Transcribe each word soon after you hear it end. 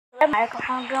معاكم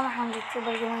محمد جامع من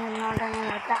يوتيوبر جميل. النهارده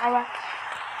هنلعب لعبة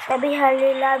شبيهة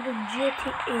للعبة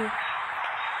GTA.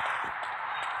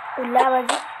 واللعبة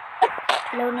دي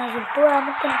لو نزلتوها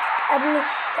ممكن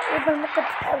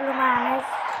تتقابلوا مع ناس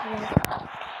كتير.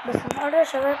 بس النهارده يا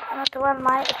شباب انا طبعا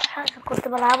معايا اتاحة عشان كنت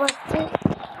بلعبها كتير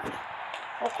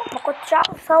وما كنتش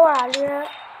عارف اصور عليها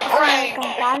اصلا.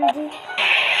 كانت عندي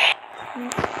من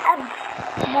قبل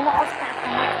ان انا افتح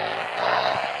قناة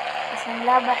عشان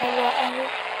لعبة حلوة اوي.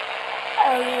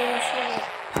 يا شباب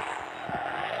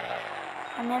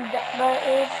هنبدأ بقى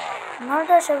ايه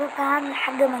النهارده يا شباب. هعمل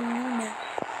حاجة مجنونة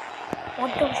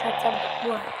وانتوا مش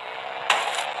هتصدقوها.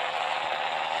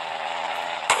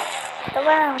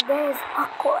 طبعا انا مجهز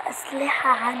اقوى اسلحة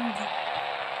عندي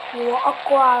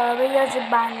واقوى عربية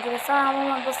جيب عندي، بس انا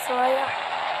عموما بس رايح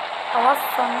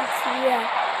اوصل نفسي بيها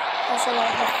يا شباب.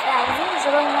 بس عايزين يا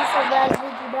شباب نوصل بقى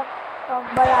الفيديو ده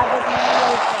اكبر عدد من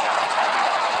اللايكات.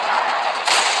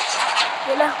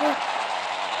 يا لهوي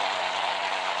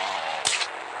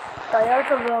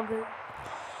طياره الراجل.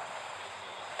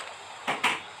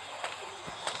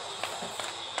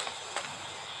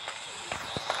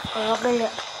 الراجل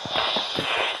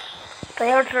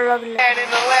طياره الراجل يا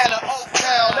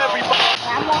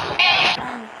عم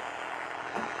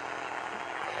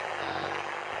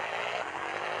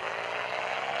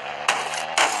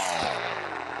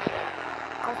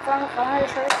خلصانة القناة اللي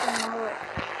شاركت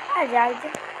النهاردة عادي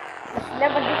بس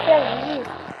اللعبة دي فيها الجيش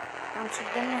مش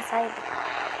الدنيا سعيدة.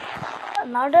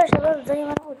 النهاردة يا شباب زي ما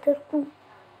انا قلتلكم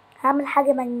هعمل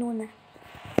حاجة مجنونة.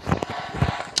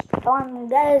 طبعا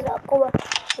مجهز اقوى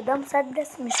وده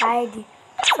مسدس مش عادي،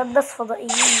 مسدس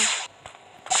فضائيين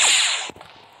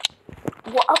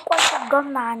واقوى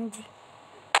شجرنا عندي.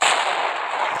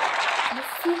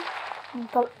 بصي من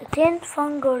طلقتين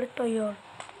فنجر الطيارة.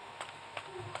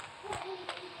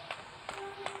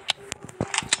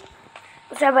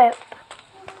 شباب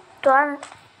طبعا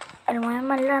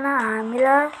المهمة اللي انا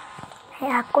هعملها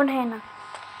هي هتكون هنا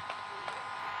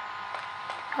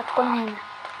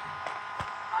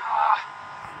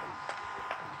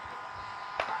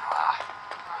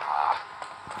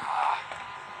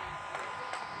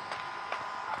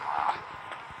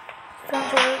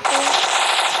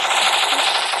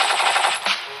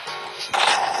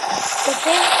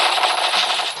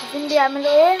شايفين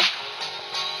بيعملوا ايه؟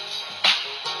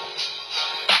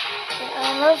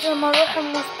 انا لازم اروح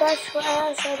المستشفى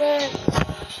يا شباب،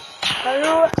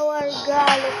 هروح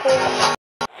وارجع لكم.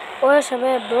 ويا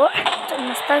شباب رحت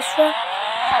المستشفى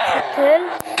شفت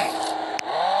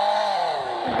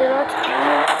دلوقتي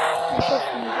خلينا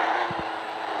نشوفهم.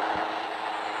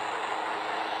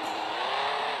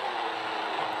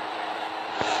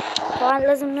 طبعا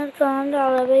لازم نركب عند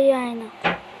العربية هنا.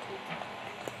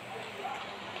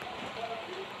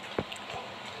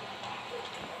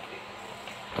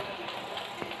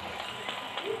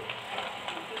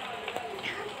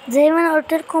 زي ما انا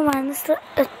قلتلكم هنسرق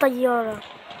الطيارة،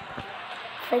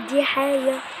 فدي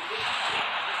حاجة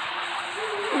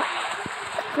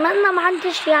اتمنى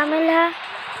محدش يعملها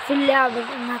في اللعبة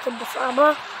لانها هتبقى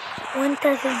صعبة وانت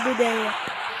في البداية.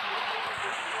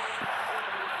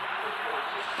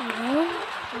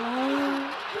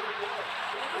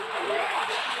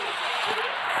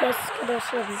 بس كده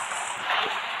شوفي.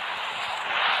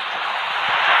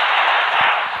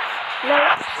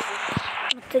 لا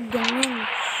ما تتجننش.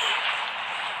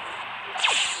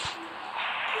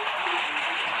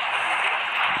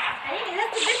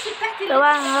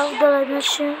 طبعا هفضل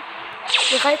امشي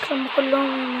لغاية لما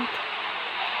كلهم يموتوا.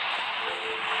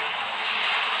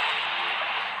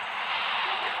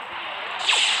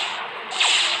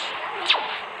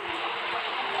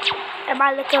 عيب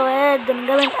عليك يا واد، ده انا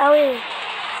جامد قوي.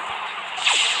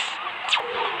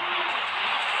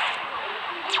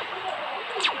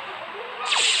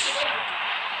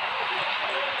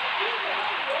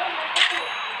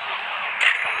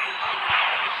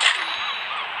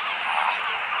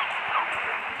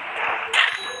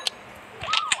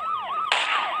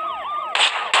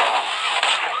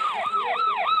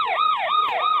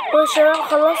 وشباب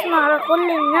خلصنا على كل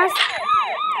الناس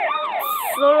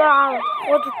بسرعة.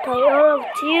 خد الطيارة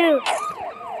وطير،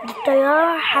 دي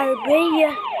طيارة حربية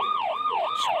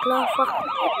شكلها فخم.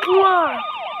 اطلع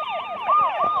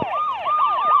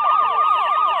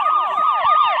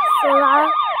بسرعة.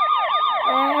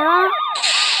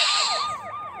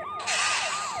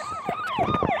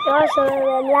 يا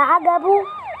شباب اللي عجبه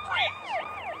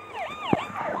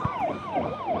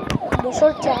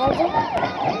بشرطي عادي.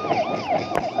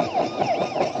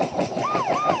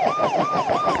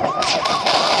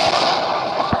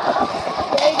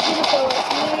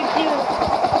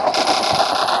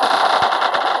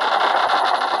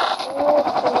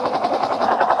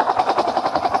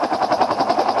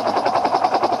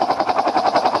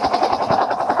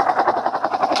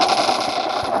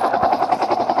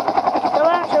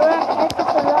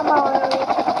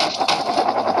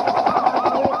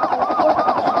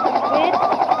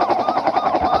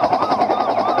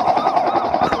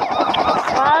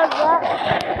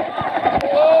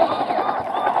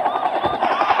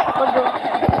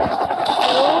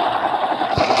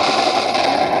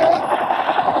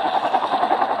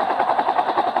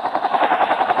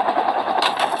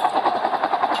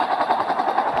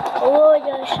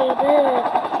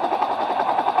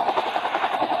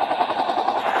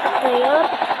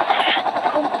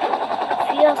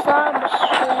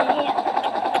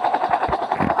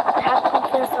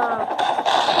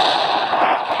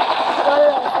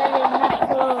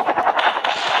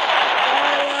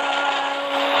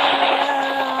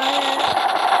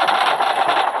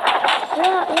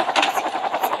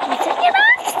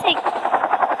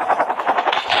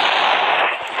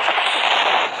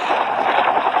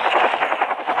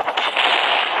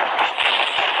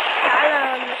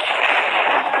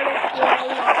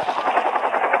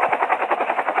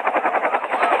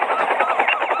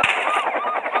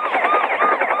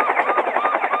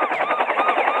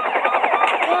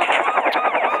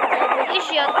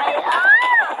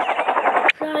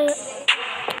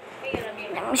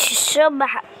 شباب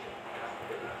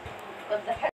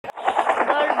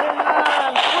ضرب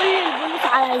النار، كل البوليس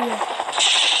عليا.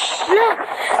 لا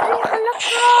اللي خلاك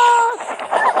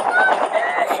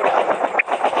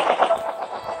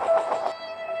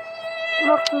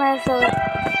مقنع يا شباب.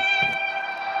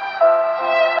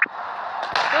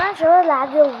 طبعا شباب اللي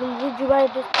عجبوا بالفيديو بقى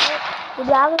يدوسوا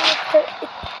واللي عجبوا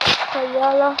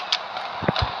الطياره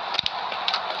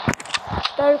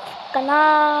اشترك في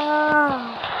القناة.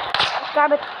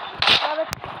 تعبت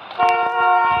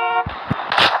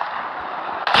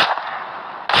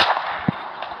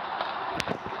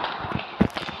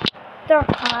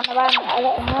انا بعمل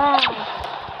قلقها.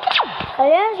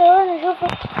 خلينا شباب نشوف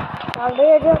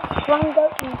العربية دي هتتفنجر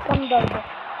من كام ضربة.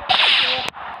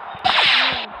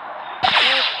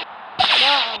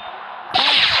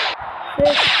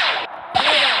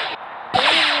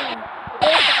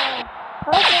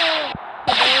 1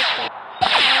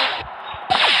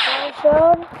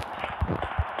 2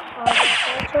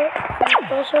 3 4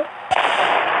 15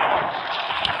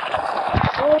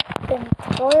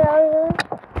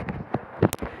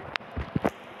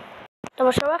 طب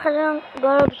يا شباب خلينا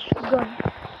نجرب الشجن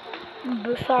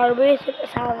بس عربية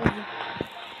الإسعاف دي.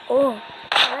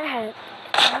 1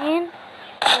 2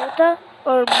 3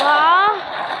 4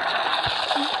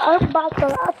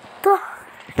 طلقات.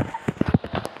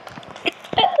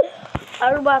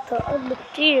 4 طلقات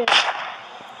بكتير،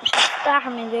 مش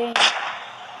هستحمل يعني.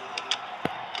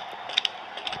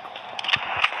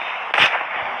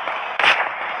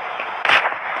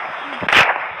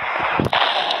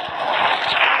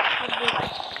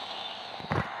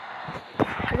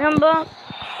 حاليا بقى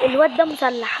الواد ده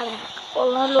مسلح،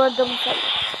 والله الواد ده مسلح.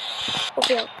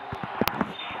 ابيض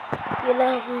يا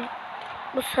لهوي.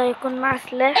 بص هيكون معاه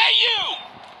سلاح.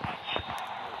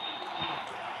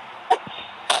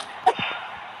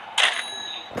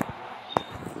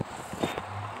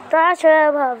 تعال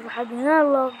شباب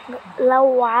حبيبنا،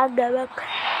 لو عجبك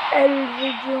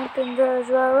الفيديو ممكن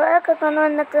تنزل اتمنى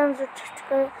انك تنزل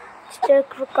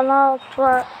تشترك في القناة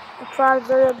وتفعل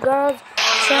زر الجرس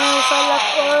عشان يوصلك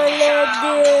كل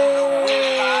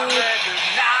جديد.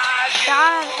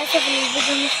 تعال اسف ان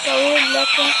الفيديو مش طويل،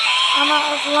 لكن انا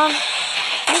اصلا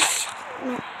مش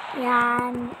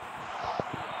يعني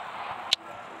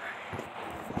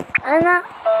انا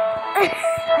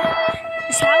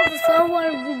مش عاوز اصور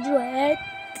فيديوهات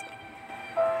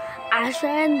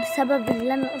عشان بسبب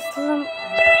اللي انا اصلا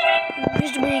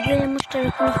مش بيجيلي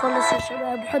مشتركين خالص يا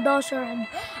شباب. 11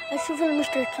 اشوف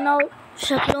المشتركين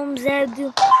شكلهم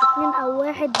زادوا 2 أو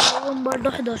 1 بلاقيهم برضه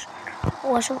 11.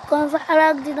 واشوفكم في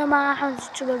حلقة جديدة مع حمزة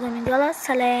شباب جميل. يلا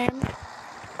سلام.